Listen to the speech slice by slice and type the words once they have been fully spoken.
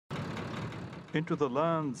Into the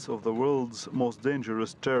lands of the world's most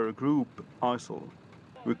dangerous terror group, ISIL.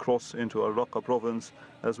 We cross into Arraqqa province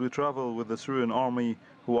as we travel with the Syrian army,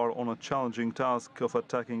 who are on a challenging task of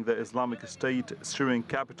attacking the Islamic State Syrian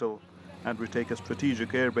capital and retake a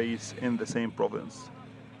strategic airbase in the same province.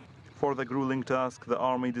 For the grueling task, the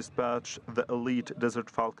army dispatched the elite Desert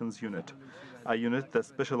Falcons unit, a unit that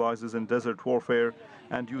specializes in desert warfare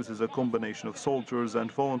and uses a combination of soldiers and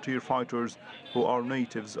volunteer fighters who are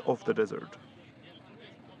natives of the desert.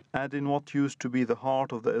 And in what used to be the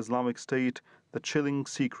heart of the Islamic State, the chilling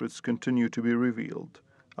secrets continue to be revealed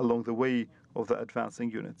along the way of the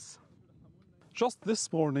advancing units. Just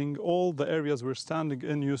this morning, all the areas we're standing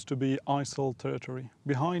in used to be ISIL territory.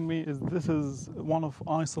 Behind me this is one of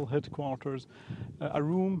ISIL headquarters, a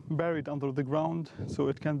room buried under the ground so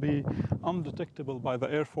it can be undetectable by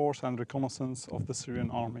the Air Force and reconnaissance of the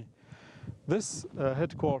Syrian army. This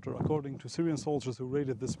headquarters, according to Syrian soldiers who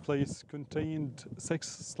raided this place, contained 6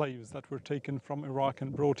 slaves that were taken from Iraq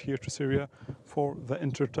and brought here to Syria for the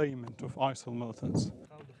entertainment of ISIL militants.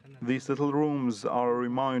 These little rooms are a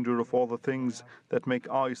reminder of all the things that make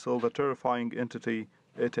ISIL the terrifying entity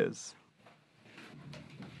it is.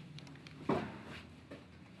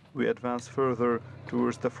 We advance further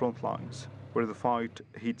towards the front lines, where the fight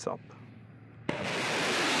heats up.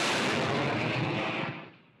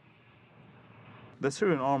 The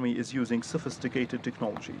Syrian army is using sophisticated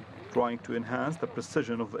technology, trying to enhance the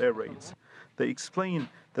precision of air raids. They explain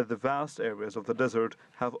that the vast areas of the desert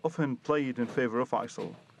have often played in favor of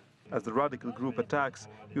ISIL, as the radical group attacks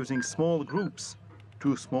using small groups,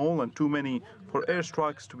 too small and too many for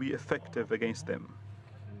airstrikes to be effective against them.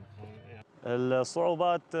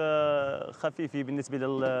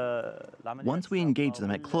 Once we engage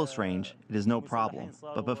them at close range, it is no problem.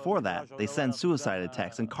 But before that, they send suicide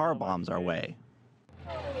attacks and car bombs our way.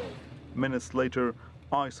 Minutes later,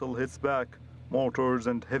 ISIL hits back, mortars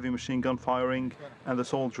and heavy machine gun firing, and the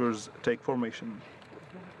soldiers take formation.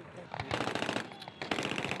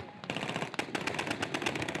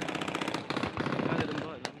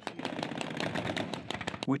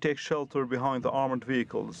 We take shelter behind the armored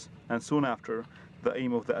vehicles, and soon after, the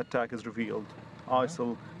aim of the attack is revealed.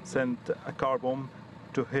 ISIL sent a car bomb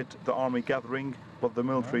to hit the army gathering, but the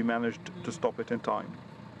military managed to stop it in time.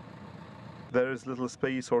 There is little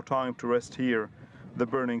space or time to rest here. The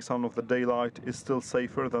burning sun of the daylight is still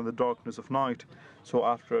safer than the darkness of night, so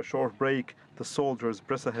after a short break, the soldiers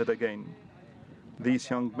press ahead again. These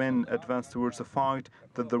young men advance towards a fight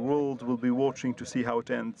that the world will be watching to see how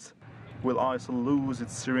it ends. Will ISIL lose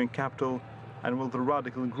its Syrian capital, and will the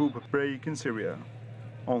radical group break in Syria?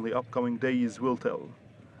 Only upcoming days will tell.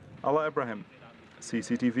 Alaa Ebrahim,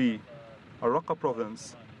 CCTV, Arraqqa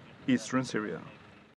province, eastern Syria.